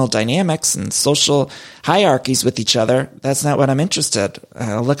interpersonal dynamics and social hierarchies with each other. That's not what I'm interested.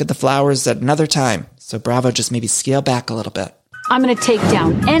 I'll look at the flowers at another time. So Bravo, just maybe scale back a little bit. I'm going to take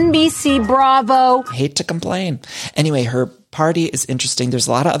down NBC Bravo. Hate to complain. Anyway, her party is interesting. There's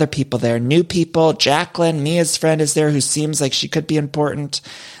a lot of other people there, new people. Jacqueline, Mia's friend, is there, who seems like she could be important.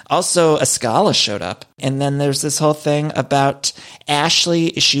 Also, Escala showed up. And then there's this whole thing about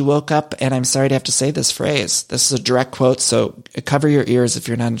Ashley. She woke up, and I'm sorry to have to say this phrase. This is a direct quote, so cover your ears if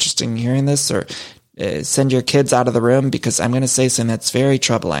you're not interested in hearing this, or send your kids out of the room, because I'm going to say something that's very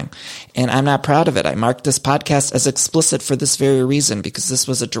troubling. And I'm not proud of it. I marked this podcast as explicit for this very reason, because this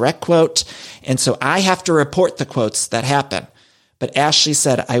was a direct quote. And so I have to report the quotes that happen. But Ashley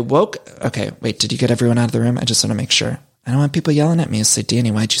said, okay, wait, did you get everyone out of the room? I just want to make sure. I don't want people yelling at me and say,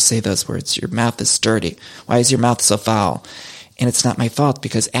 Danny, why'd you say those words? Your mouth is dirty. Why is your mouth so foul? And it's not my fault,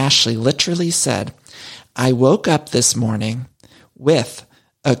 because Ashley literally said, I woke up this morning with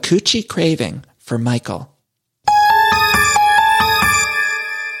a coochie craving for Michael.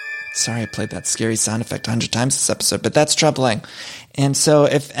 Sorry, I played that scary sound effect 100 times this episode, but that's troubling. And so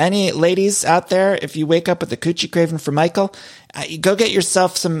if any ladies out there, if you wake up with a coochie craving for Michael, go get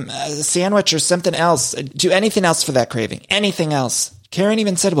yourself some sandwich or something else. Do anything else for that craving. Anything else. Karen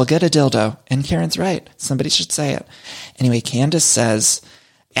even said, well, get a dildo. And Karen's right. Somebody should say it. Anyway, Candace says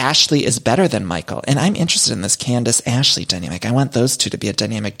Ashley is better than Michael. And I'm interested in this Candace-Ashley dynamic. I want those two to be a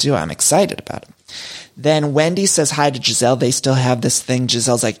dynamic duo. I'm excited about it. Then Wendy says hi to Giselle. They still have this thing.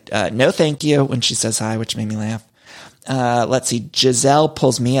 Giselle's like, no thank you, when she says hi, which made me laugh. Let's see. Giselle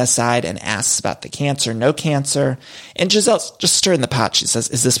pulls Mia aside and asks about the cancer, no cancer. And Giselle's just stirring the pot. She says,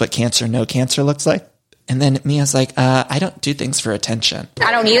 is this what cancer, no cancer looks like? And then Mia's like, I don't do things for attention.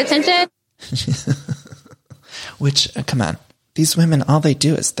 I don't need attention. Which, come on. These women, all they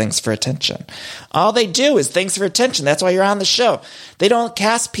do is things for attention. All they do is things for attention. That's why you're on the show. They don't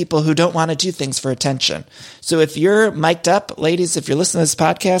cast people who don't want to do things for attention. So if you're mic'd up, ladies, if you're listening to this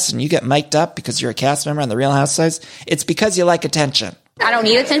podcast and you get mic'd up because you're a cast member on The Real Housewives, it's because you like attention. I don't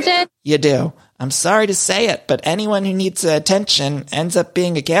need attention. You do. I'm sorry to say it, but anyone who needs attention ends up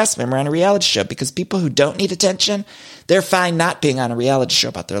being a cast member on a reality show, because people who don't need attention, they're fine not being on a reality show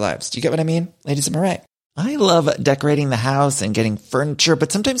about their lives. Do you get what I mean? Ladies, am I right? I love decorating the house and getting furniture,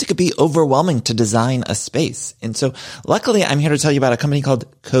 but sometimes it could be overwhelming to design a space. And so luckily, I'm here to tell you about a company called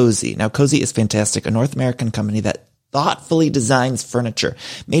Cozy. Now, Cozy is fantastic, a North American company that thoughtfully designs furniture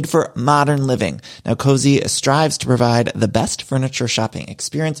made for modern living. Now, Cozy strives to provide the best furniture shopping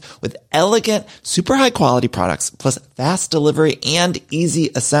experience with elegant, super high quality products, plus fast delivery and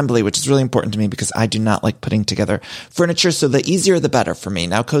easy assembly, which is really important to me because I do not like putting together furniture. So the easier, the better for me.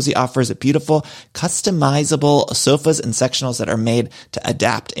 Now, Cozy offers beautiful, customizable sofas and sectionals that are made to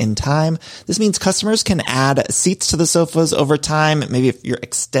adapt in time. This means customers can add seats to the sofas over time. Maybe if you're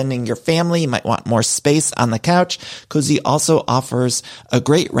extending your family, you might want more space on the couch. Cozy also offers a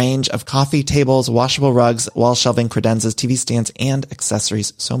great range of coffee tables, washable rugs, wall shelving, credenzas, TV stands, and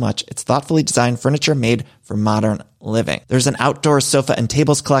accessories. So much. It's thoughtfully designed furniture made for modern living. There's an outdoor sofa and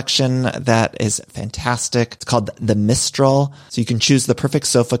tables collection that is fantastic. It's called the Mistral. So you can choose the perfect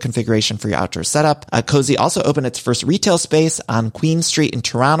sofa configuration for your outdoor setup. Cozy also opened its first retail space on Queen Street in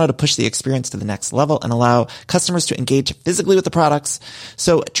Toronto to push the experience to the next level and allow customers to engage physically with the products.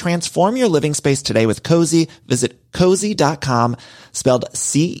 So transform your living space today with Cozy. Visit cozy.com, spelled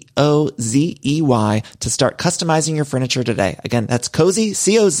COZEY, to start customizing your furniture today. Again, that's Cozy,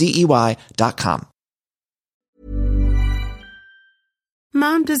 COZEY.com.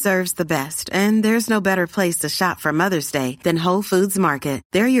 Mom deserves the best, and there's no better place to shop for Mother's Day than Whole Foods Market.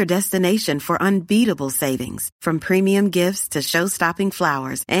 They're your destination for unbeatable savings, from premium gifts to show-stopping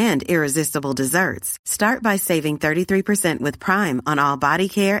flowers and irresistible desserts. Start by saving 33% with Prime on all body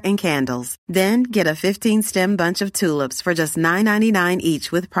care and candles. Then get a 15-stem bunch of tulips for just $9.99 each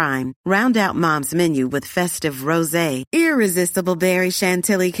with Prime. Round out Mom's menu with festive rosé, irresistible berry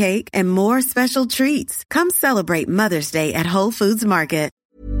chantilly cake, and more special treats. Come celebrate Mother's Day at Whole Foods Market.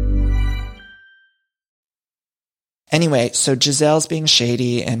 Anyway, so Giselle's being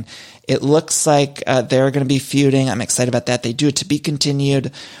shady, and it looks like they're going to be feuding. I'm excited about that. They do it to be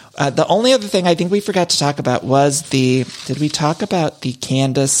continued. The only other thing I think we forgot to talk about was did we talk about the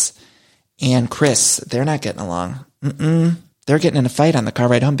Candace and Chris? They're not getting along. They're getting in a fight on the car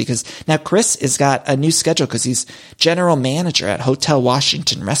ride home because now Chris has got a new schedule because he's general manager at Hotel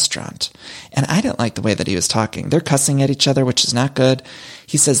Washington Restaurant. And I didn't like the way that he was talking. They're cussing at each other, which is not good.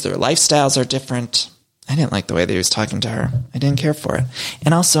 He says their lifestyles are different. I didn't like the way that he was talking to her. I didn't care for it.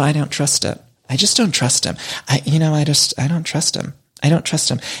 And also, I don't trust it. I just don't trust him. I don't trust him. I don't trust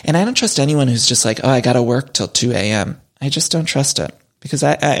him. And I don't trust anyone who's just like, oh, I got to work till 2 a.m. I just don't trust it because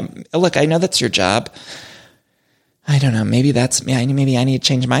look, I know that's your job. I don't know. Maybe that's me. Maybe I need to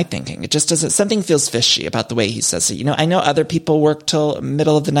change my thinking. It just doesn't, something feels fishy about the way he says it. I know other people work till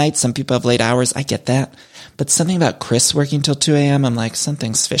middle of the night. Some people have late hours. I get that. But something about Chris working till 2 a.m., I'm like,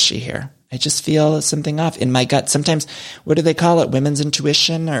 something's fishy here. I just feel something off in my gut. Sometimes, what do they call it? Women's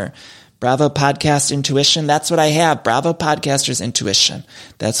intuition or Bravo podcast intuition? That's what I have. Bravo podcasters intuition.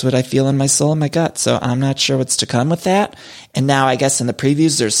 That's what I feel in my soul and my gut. So I'm not sure what's to come with that. And now I guess in the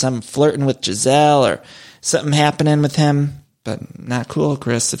previews, there's some flirting with Giselle or something happening with him. But not cool,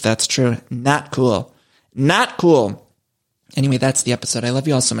 Chris, if that's true. Not cool. Not cool. Anyway, that's the episode. I love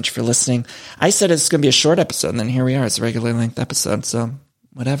you all so much for listening. I said it's going to be a short episode, and then here we are. It's a regular length episode. So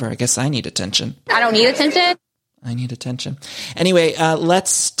whatever. I guess I need attention. I don't need attention. I need attention. Anyway,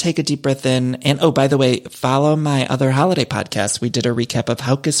 let's take a deep breath in. And oh, by the way, follow my other holiday podcast. We did a recap of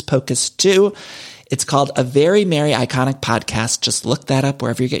Hocus Pocus 2. It's called A Very Merry Iconic Podcast. Just look that up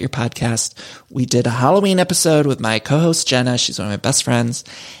wherever you get your podcast. We did a Halloween episode with my co-host Jenna. She's one of my best friends.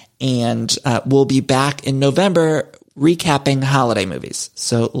 And we'll be back in November recapping holiday movies.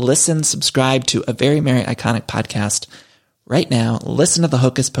 So listen, subscribe to A Very Merry Iconic Podcast right now. Listen to the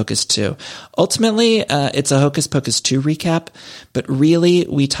Hocus Pocus 2. Ultimately, it's a Hocus Pocus 2 recap, but really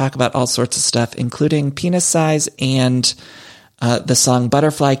we talk about all sorts of stuff, including penis size and the song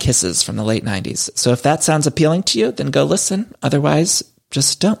Butterfly Kisses from the late 90s. So if that sounds appealing to you, then go listen. Otherwise,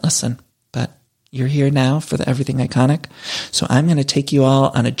 just don't listen. But you're here now for the Everything Iconic. So I'm going to take you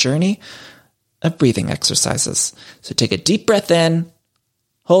all on a journey of breathing exercises. So take a deep breath in,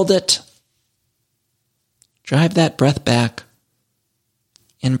 hold it, drive that breath back,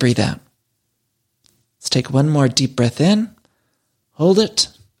 and breathe out. Let's take one more deep breath in, hold it,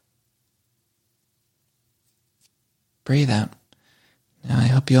 breathe out. Now, I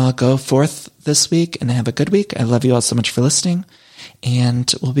hope you all go forth this week and have a good week. I love you all so much for listening.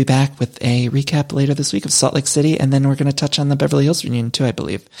 And we'll be back with a recap later this week of Salt Lake City. And then we're going to touch on the Beverly Hills reunion too, I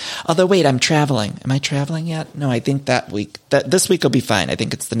believe. Although, wait, I'm traveling. Am I traveling yet? No, I think this week will be fine. I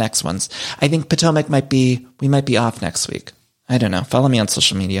think it's the next ones. I think Potomac we might be off next week. I don't know. Follow me on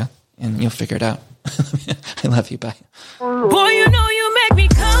social media and you'll figure it out. I love you. Bye. Boy, you know